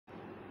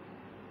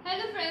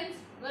Hello friends,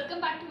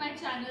 welcome back to my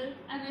channel.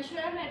 I'm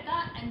Aishwarya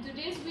Mehta and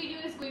today's video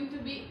is going to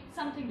be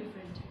something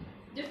different.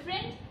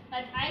 Different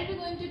that I'll be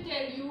going to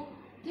tell you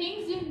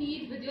things you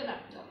need with your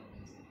laptop.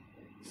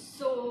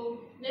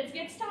 So let's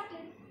get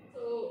started.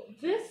 So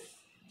this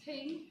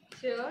thing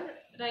here,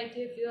 right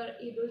here if you are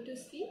able to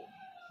see,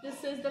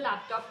 this is the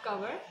laptop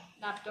cover,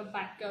 laptop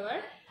back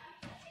cover,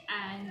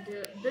 and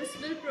this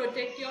will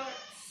protect your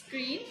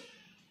screen.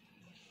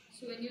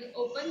 So when you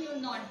open, you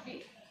will not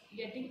be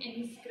getting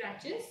any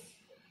scratches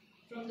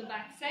from the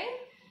back side.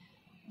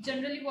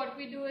 Generally what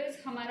we do is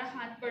हमारा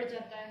हाथ पड़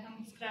जाता है,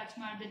 हम scratch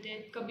मार देते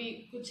हैं, कभी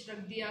कुछ रख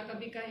दिया,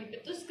 कभी कहीं पे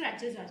तो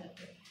scratches आ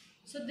जाते हैं.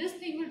 So this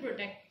thing will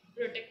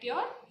protect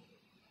your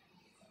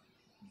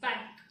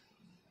back.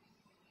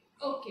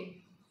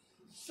 Okay.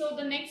 So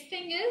the next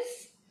thing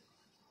is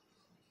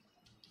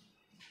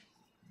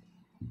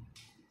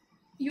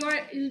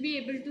you'll be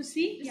able to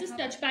see this is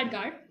touchpad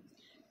guard.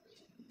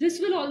 This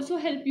will also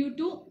help you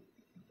to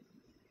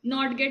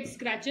not get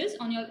scratches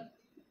on your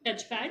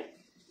touchpad.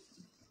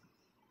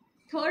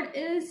 Third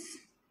is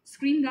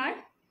screen guard.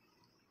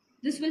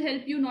 This will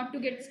help you not to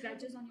get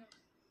scratches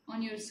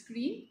on your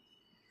screen.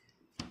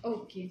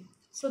 Okay,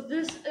 so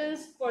this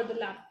is for the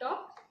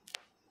laptop.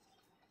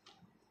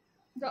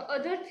 The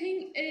other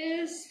thing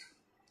is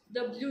the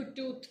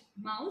Bluetooth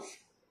mouse.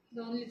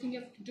 The only thing you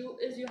have to do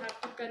is you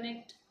have to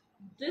connect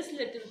this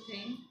little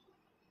thing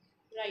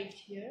right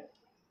here,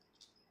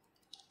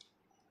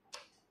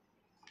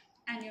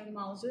 and your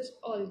mouse is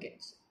all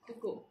gets to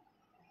go.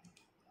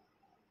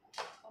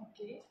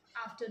 Okay,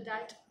 after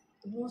that,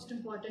 the most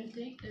important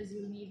thing is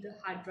you need the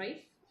hard drive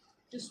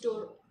to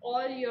store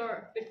all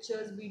your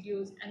pictures,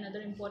 videos and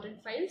other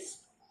important files.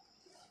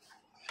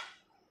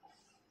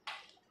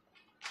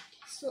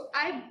 So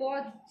I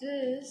bought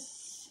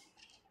this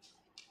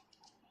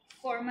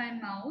for my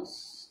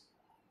mouse.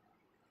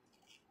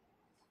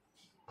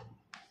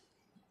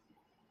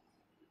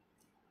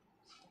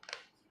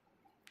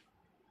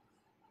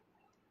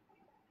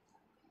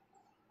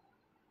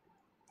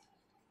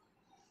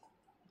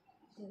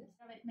 There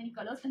are many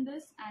colors in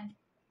this, and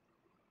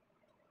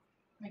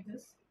like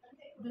this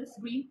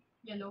green,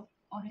 yellow,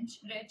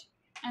 orange, red,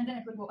 and then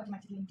it will go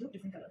automatically into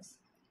different colors,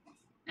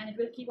 and it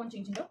will keep on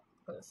changing the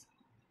colors.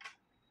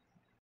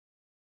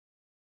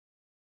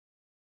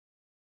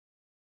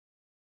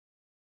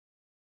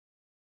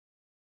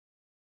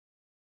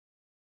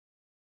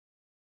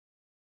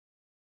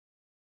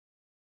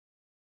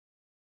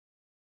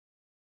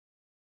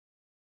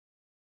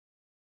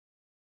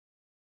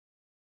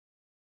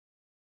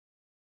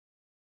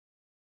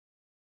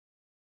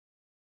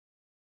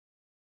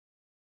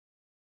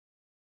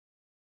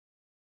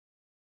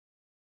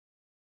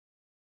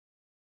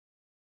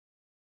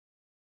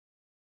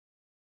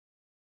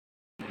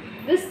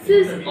 This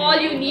is all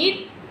you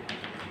need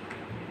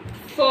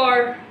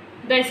for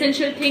the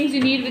essential things you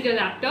need with your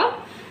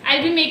laptop.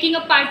 I'll be making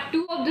a part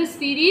 2 of this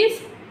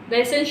series,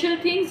 the essential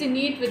things you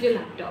need with your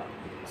laptop.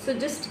 So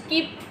just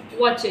keep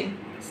watching.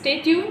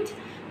 Stay tuned.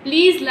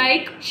 Please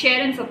like,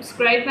 share and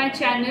subscribe my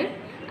channel.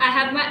 I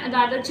have my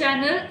another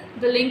channel.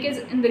 The link is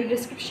in the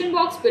description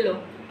box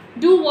below.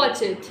 Do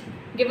watch it.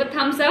 Give a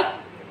thumbs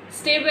up.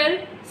 Stay well.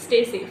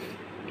 Stay safe.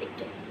 Take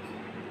care.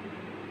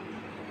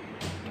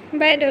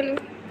 Bye, Dolu.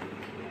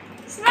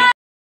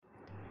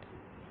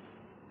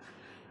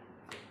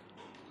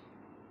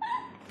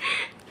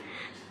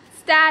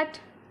 Start.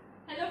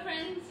 Hello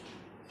friends,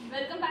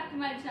 welcome back to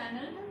my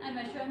channel. I'm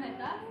Aishwarya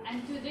Mehta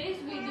and today's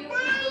video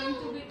is going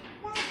to be...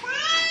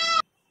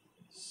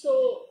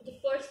 So the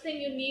first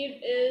thing you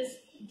need is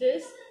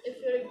this.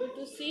 If you're able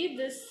to see,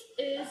 this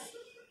is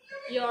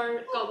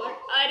your cover.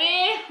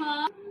 Arey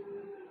haan.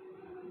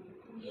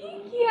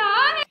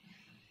 Yeah.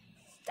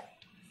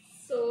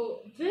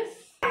 So this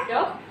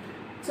setup.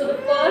 So the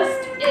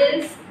first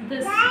is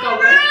this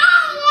cover.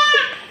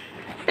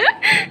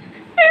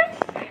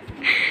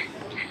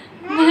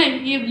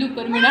 ये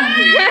blooper में डाल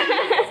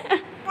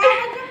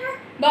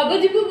बाबा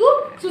जी बुबू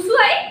सुसु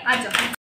आई आजा.